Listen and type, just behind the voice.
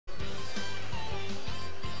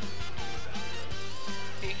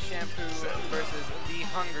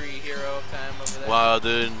hungry hero of time over there. Wow,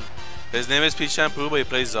 dude. His name is Peach Shampoo, but he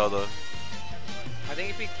plays Zelda. I think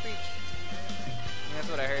he picked Peach. I think that's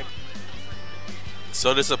what I heard.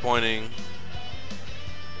 So disappointing.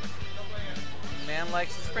 Man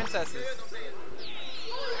likes his princesses.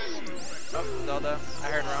 Oh, Zelda. I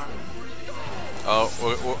heard wrong. Oh,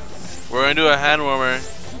 we're gonna do a hand warmer.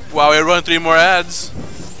 Wow, we run 3 more ads.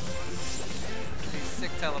 These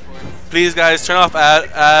sick teleports. Please, guys, turn off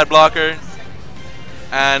ad blocker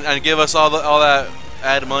and give us all that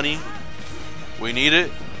ad money. We need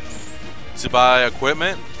it to buy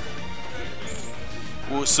equipment.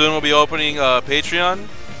 Soon we'll be opening Patreon.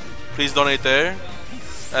 Please donate there,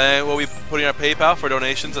 and we'll be putting our PayPal for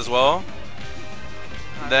donations as well.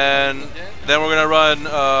 Then we're gonna run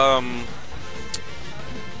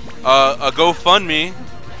a GoFundMe,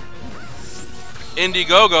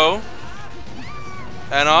 Indiegogo,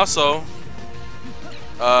 and also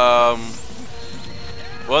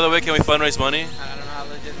what other way can we fundraise money? I don't know how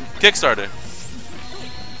legit this is. Kickstarter.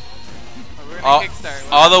 Oh, we're gonna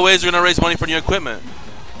kickstart. All the ways we're gonna raise money for new equipment.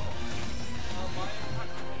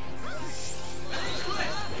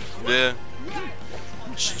 Yeah.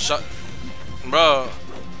 Bro.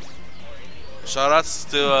 Shout outs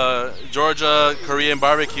to Georgia Korean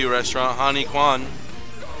barbecue restaurant, Hani Kwan. Here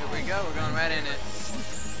we go. We're going right in it.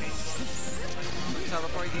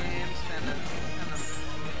 Teleport games and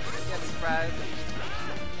get a surprise.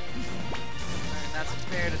 And that's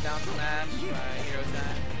fair to down smash by Hero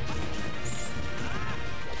Time.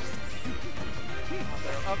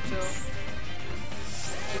 They're up tilt.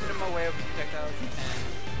 Keeping them away with projectiles and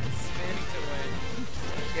spin to win.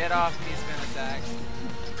 Get off me, spin attack.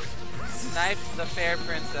 Sniped the fair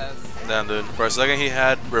princess. Damn, dude. For a second he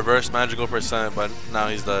had reverse magical percent, but now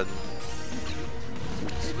he's dead.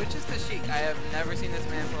 Switches to Sheik. I have never seen this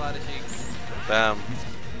man pull out a Sheik. Damn.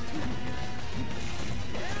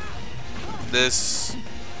 This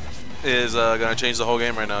is gonna change the whole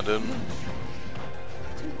game right now, dude.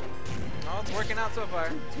 Oh, it's working out so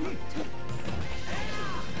far.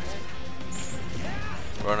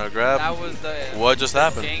 We're gonna grab. That was the What just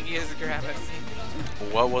happened? jankiest grab I've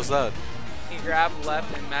seen. What was that? He grabbed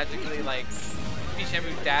left and magically, like, Peach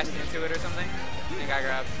Shampoo dashed into it or something and got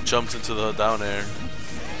grabbed. Jumps into the down air.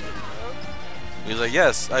 He's like,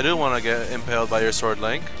 yes, I do want to get impaled by your sword,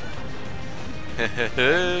 Link. Just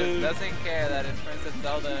doesn't care that it's Princess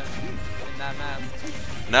Zelda in that mask.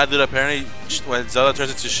 Nah, dude, apparently when Zelda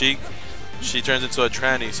turns into Sheik, she turns into a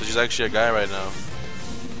tranny, so she's actually a guy right now.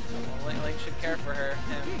 Well, Link should care for her.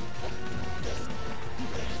 Him.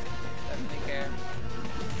 Definitely care.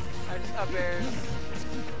 I just up airs.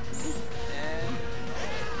 And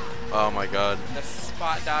Oh my god. the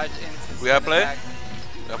spot dodge into We gotta spin play? attack.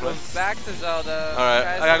 Goes back to Zelda. Alright,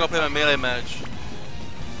 Tries I gotta to- go play my melee match.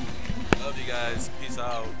 Love you guys. Peace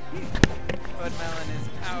out. Bud Melon is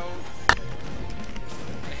out.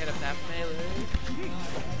 Gonna hit up that melee.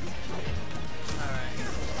 Alright.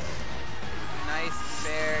 Nice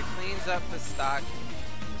bear. Cleans up the stock.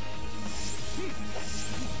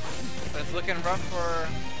 But it's looking rough for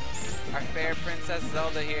our fair Princess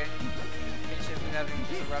Zelda here. Peach has been having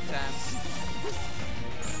a rough time.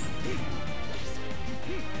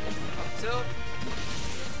 Up tilt.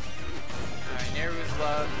 Alright, Neru's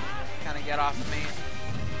love. Kind of get off of me.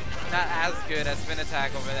 Not as good as spin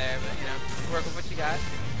attack over there, but you know, work with what you got.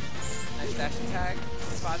 Nice dash attack,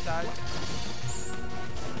 spot dodge.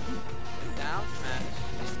 Down smash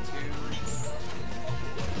into.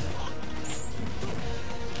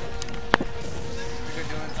 We're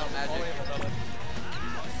doing some magic.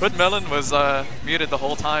 Bud Melon was muted the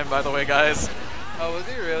whole time, by the way, guys. Oh, was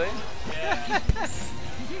he really? Yeah.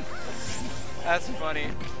 That's funny.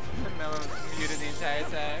 Melon was muted the entire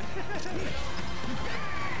time.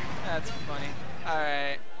 That's funny.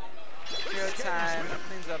 Alright. Hero time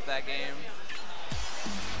cleans up that game.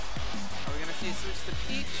 Are we gonna see a switch to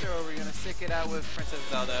Peach or are we gonna stick it out with Princess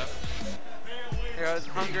Zelda? Hero's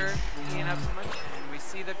hunger eating up so much, and we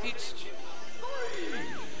see the Peach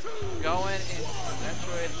going into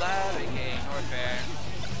Metroid Lab, aka Norfair.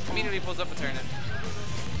 Immediately pulls up a turnip.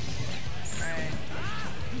 Alright.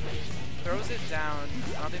 Throws it down.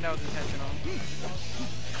 I don't think that was intentional.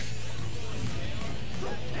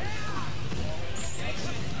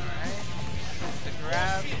 Alright. That's the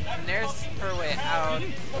grab. And there's her way out.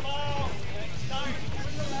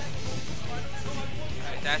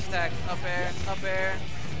 Alright, dash attack, up air.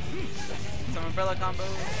 Some umbrella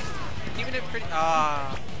combos. Keeping it pretty.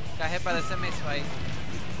 Ah, got hit by the semi spike.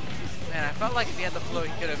 Man, I felt like if he had the flow,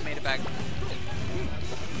 he could have made it back.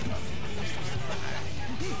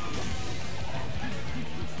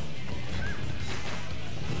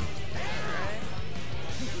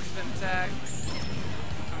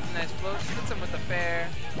 nice floats, hits him with the fair,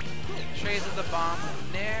 trades with the bomb,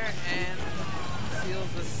 nair, and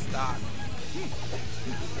seals the stock.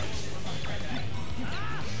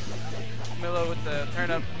 Milo with the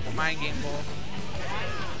turn-up mind game bull.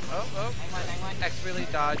 Oh, X really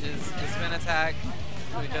dodges the spin attack,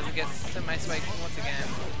 so he doesn't get semi-spiked once again.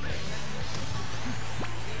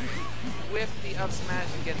 With the up smash,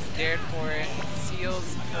 he gets dared for it,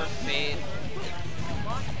 seals her fate.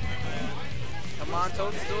 Come on,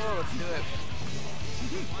 Toadstool, let's do it.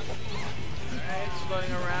 Alright, just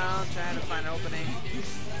floating around, trying to find an opening.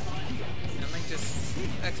 And Link just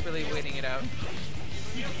expertly waiting it out.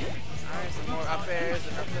 Alright, some more up airs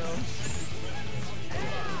and uphill.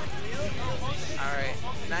 Alright,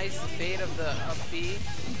 nice bait of the up B.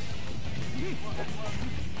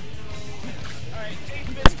 Alright,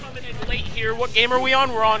 David's coming in late here. What game are we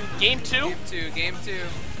on? We're on game 2? Game 2.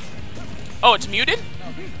 Oh, it's muted?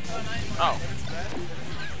 Oh.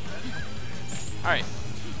 Alright.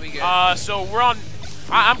 We good. So we're on...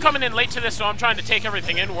 I'm coming in late to this, so I'm trying to take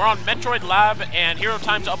everything in. We're on Metroid Lab, and Hero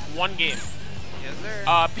Time's up 1 game. Yes,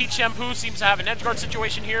 sir. Peach Shampoo seems to have an edge guard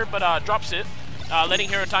situation here, but drops it, letting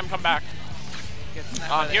Hero Time come back.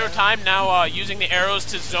 Hero Time now using the arrows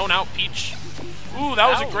to zone out Peach. Ooh, that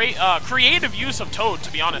was a great creative use of Toad,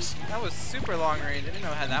 to be honest. That was super long range. I didn't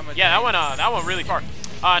know it had that much. Yeah, range. that went really far.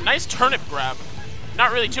 Nice turnip grab.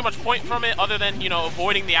 Not really too much point from it, other than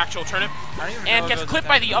avoiding the actual turnip. And gets clipped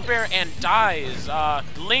by the up air and dies.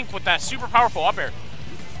 Link with that super powerful up air.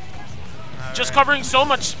 Just covering so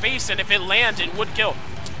much space, and if it lands, it would kill.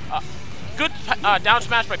 Good down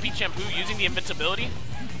smash by Peach Shampoo using the invincibility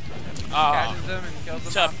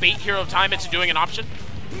to bait Hero Time into doing an option.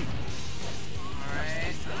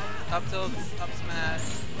 Alright. Up tilt, up smash.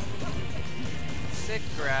 Sick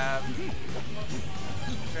grab.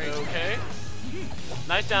 Okay.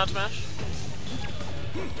 Nice down smash.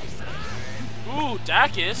 Ooh,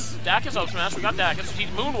 Dacus. Dacus up smash. We got Dacus. He's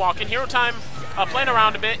moonwalking. Hero Time playing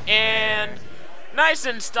around a bit. And nice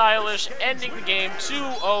and stylish. Ending the game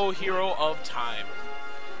 2-0 Hero of Time.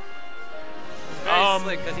 Very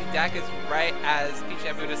slick because he Dacus right as Peach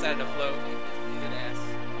Shampoo decided to float. Good ass.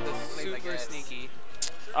 Super sneaky.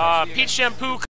 Peach Shampoo